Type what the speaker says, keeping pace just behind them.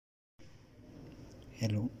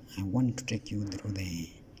Hello, I want to take you through the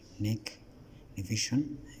knec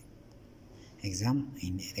revision exam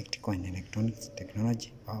in electrical and electronics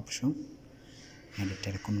technology option and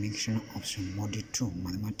telecommunication option module 2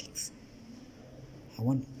 mathematics. I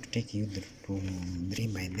want to take you through 3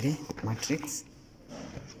 by 3 matrix.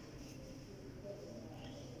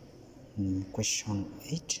 Question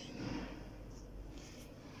 8,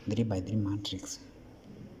 3 by 3 matrix,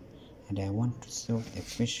 and I want to solve the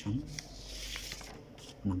question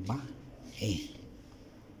number A,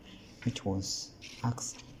 which was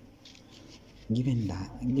asked given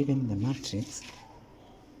the matrix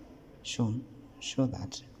show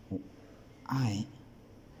that I,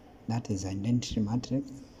 that is identity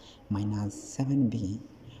matrix, minus 7b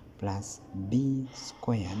plus b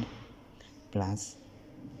squared plus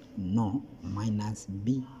minus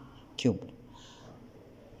b cubed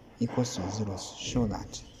equals to 0. Show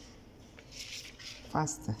that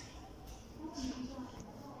first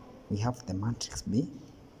we have the matrix B,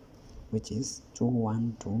 which is 2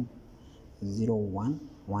 1 2 0 1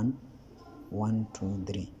 1 1 2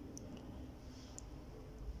 3.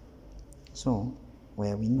 So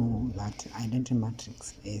where we know that identity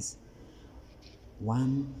matrix is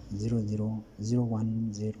 1 0 0 0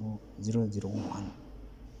 1 0 0 0 1.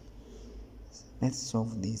 Let's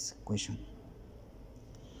solve this question.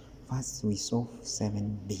 First we solve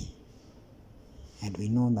 7b, and we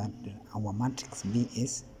know that our matrix B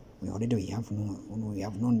is, we have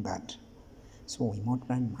known that. So we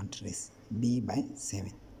multiply matrix B by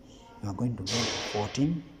 7. You are going to get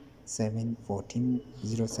 14 7 14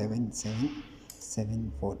 0 7 7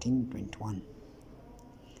 7 14 21.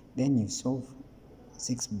 Then you solve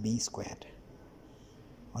 6b squared.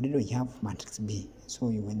 Already we have matrix B, so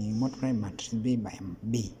when you multiply matrix B by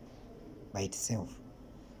B by itself,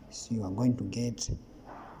 so you are going to get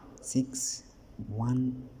 6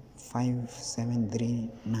 1 5 7 3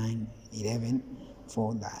 9 11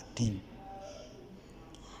 4 13,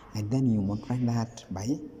 and then you multiply that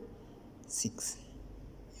by 6.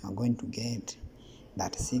 You are going to get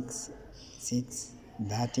that 6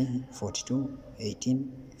 30 42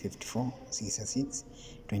 18 54 66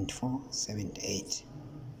 24 78.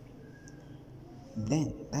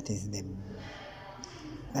 Then that is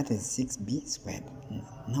 6b squared.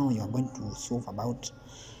 Now you are going to solve about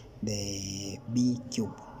the b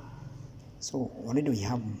cube. So already we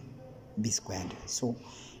have b squared, so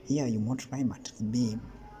here you multiply matrix B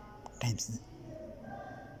times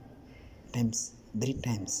 3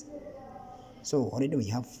 times. So already we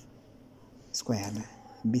have squared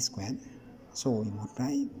b squared, so we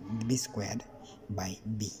multiply b squared by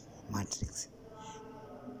b matrix.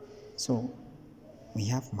 So we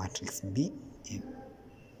have matrix B,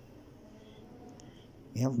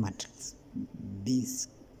 we have matrix B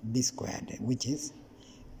squared, which is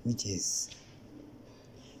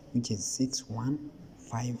 6 1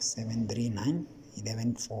 5 7 3 9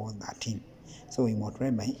 11 4 13. So we multiply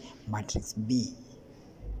by matrix B,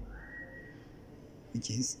 which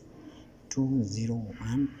is 2 0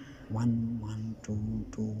 1 1 1 2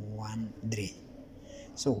 2 1 3.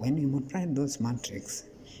 So when we multiply those matrices,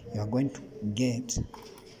 you are going to get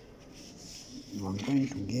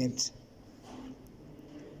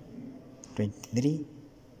 23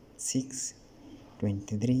 6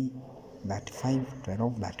 23 35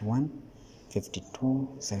 12 31 52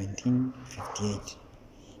 17 58.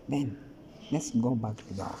 Then let's go back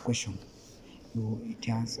to our question. It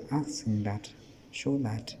has asking that show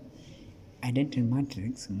that identity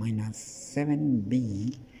matrix minus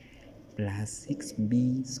 7b plus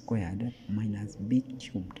 6b squared minus b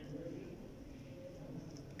cubed,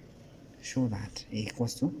 show that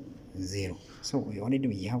equals to 0. So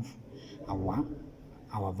we have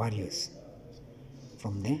our values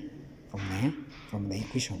from the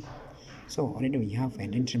equation. So already we have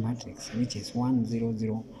identity matrix, which is 1 0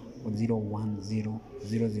 0 0 1 0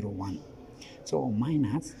 0 0 1. So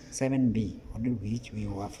minus 7b, which we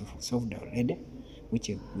have solved already, which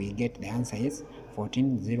we get the answer is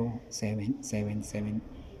 14 0 7 7 7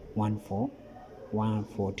 1 4 1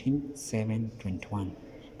 14 7 21.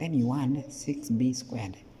 Then you add 6b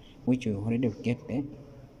squared, which you already get the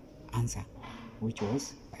answer, which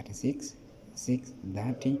was 36 6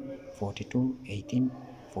 30 42 18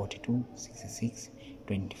 42 66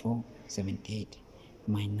 24 78,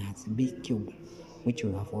 minus b cubed, which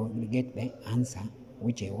we have already get the answer,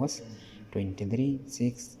 which was 23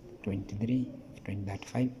 6 23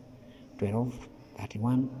 35 12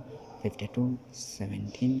 31 52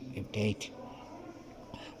 17 58.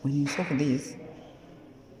 When you solve this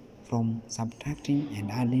from subtracting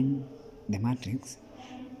and adding the matrix,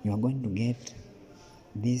 you are going to get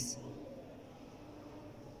this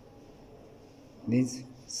these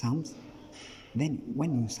sums, then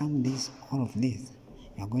when you sum this, all of this,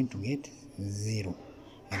 you are going to get 0,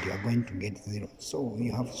 and you are going to get 0. So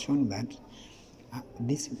you have shown that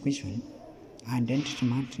this equation, identity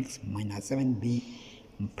matrix minus 7b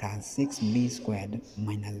plus 6b squared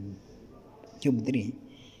minus cube 3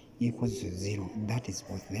 equals to 0. That is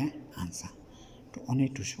what the answer. Only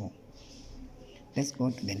to show. Let's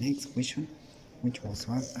go to the next question, which was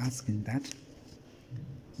asking that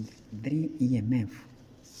 3 EMF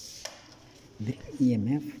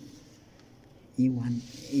E1,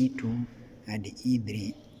 E2 and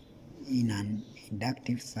E3 in an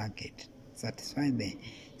inductive circuit satisfy the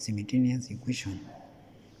simultaneous equation.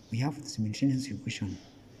 We have the simultaneous equation.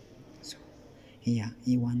 So here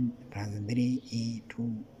E1 plus 3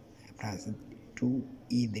 E2 plus 2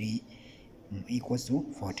 E3 equals to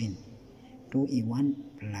 14. 2E1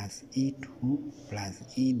 plus E2 plus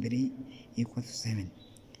E3 equals to 7.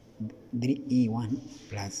 3E1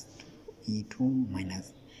 plus E2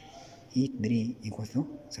 minus E3 equals to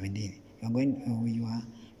 17. You are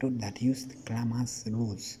told that use the cramers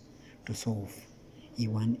rules to solve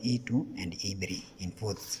E1, E2 and E3 in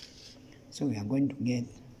fourths. So we are going to get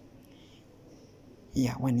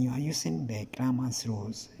here, when you are using the cramers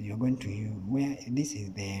rules, you are going to use, where this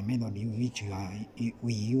is the method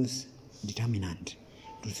we use determinant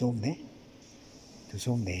to solve the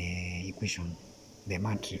equation, the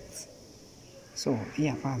matrix. So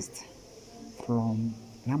here first, from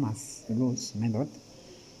Cramer's rules method,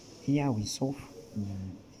 here we solve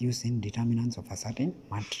using determinants of a certain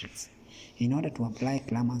matrix. In order to apply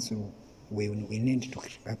Cramer's rule, we need to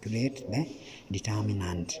calculate the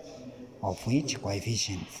determinant of each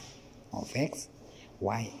coefficient of x,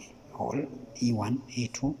 y, all E1,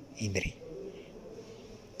 E2, E3.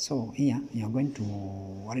 So here you are going to,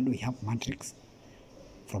 already we have matrix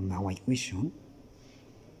from our equation.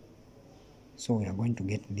 So we are going to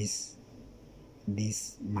get this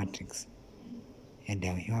matrix, and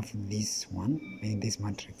you have this one in this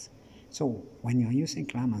matrix. So when you are using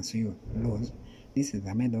Cramer's laws, this is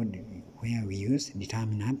the method where we use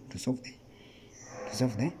determinant to solve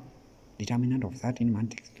the determinant of certain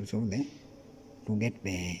matrix to get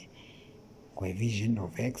the coefficient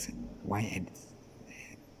of x, y, and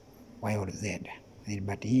y or z.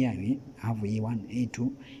 But here we have E1,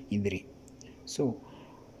 E2, E3. So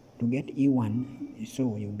to get E1,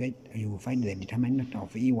 so you find the determinant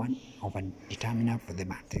of E1 of a determinant for the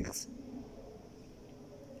matrix.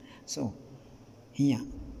 So here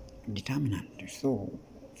determinant. So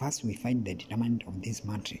first we find the determinant of this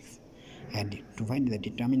matrix, and to find the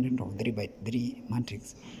determinant of 3 by 3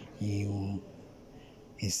 matrix,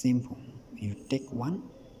 is simple. You take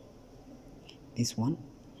this one,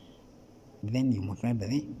 then you multiply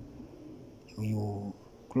by you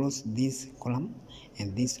close this column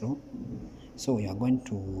and this row. So you are going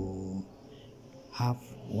to have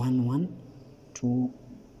 1, 1, 2,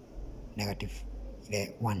 negative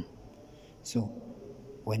 1. So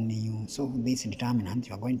when you solve this determinant,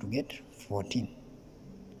 you are going to get 14.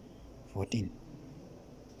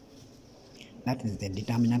 That is the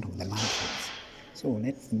determinant of the matrix. So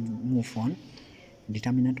let's move on.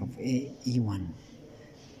 Determinant of E1.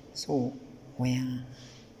 So where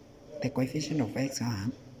the coefficient of x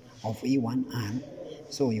are of E1 are,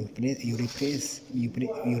 so you replace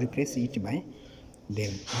it by the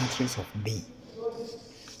matrix of B.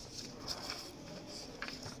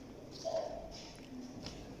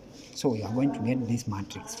 So you are going to get this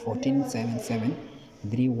matrix 14, 7, 7,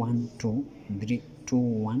 3, 1, 2, 3, 2,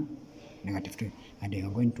 1, negative 2, and you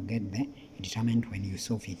are going to get the determinant when you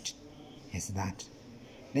solve it as that.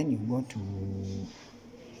 Then you go to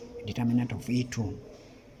determinant of E2,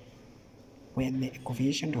 where the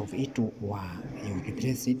coefficient of E2 you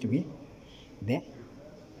replace it with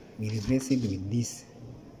this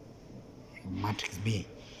matrix B.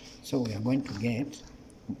 So we are going to get,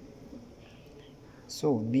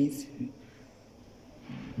 so these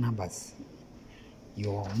numbers, you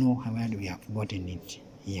know where we have gotten it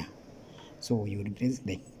here. So you replace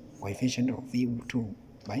the coefficient of E2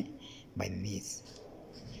 by this,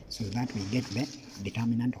 so that we get the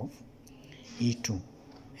determinant of E2,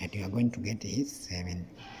 and you are going to get is 7.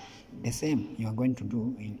 The same you are going to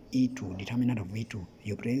do in E2, determinant of E2.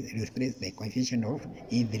 You replace the coefficient of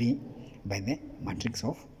E3 by the matrix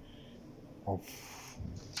of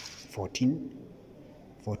 14,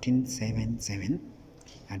 7, 7,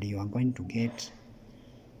 and you are going to get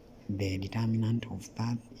the determinant of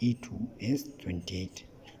that E2 is 28.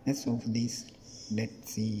 Let's solve this.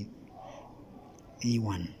 Let's see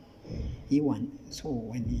E1. So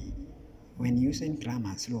when using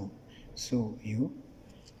Cramer's law, so you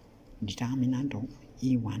determinant of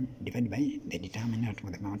E1 divided by the determinant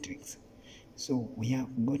of the matrix. So we have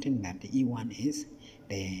gotten that the E1 is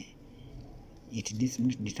its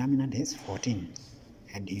determinant is 14,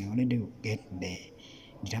 and you already get the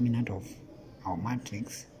determinant of our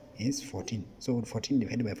matrix is 14. So 14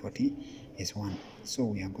 divided by 14 is 1. So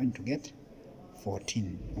we are going to get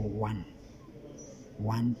 14 or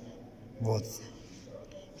 1 volts.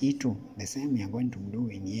 E2, the same we are going to do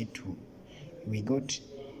in E2. We got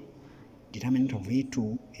determinant of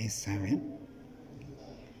E2 is 7.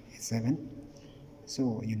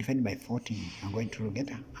 So you divide by 14, you are going to get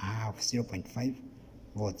a half 0.5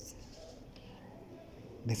 volts.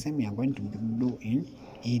 The same we are going to do in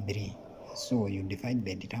E3. So you divide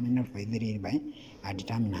the determinant of E3 by a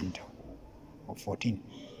determinant of 14.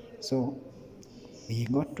 So we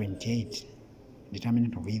got 28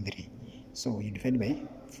 determinant of E3. So you divide by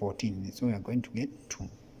 14. So you are going to get 2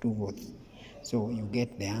 volts. So you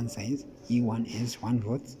get the answer is E1 is 1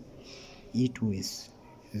 volt, E2 is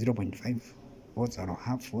 0.5 volts or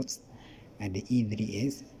half volts, and the E3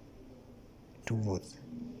 is 2 volts.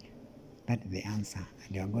 That is the answer,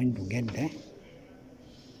 and you are going to get the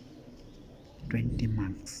 20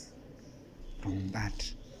 marks from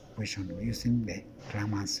that question using the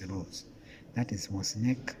cramers rules. That was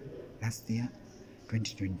knec last year,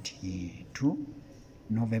 2022,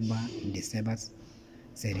 November, December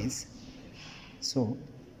series. So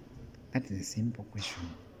that is a simple question.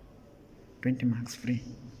 20 marks free.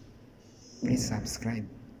 Please subscribe.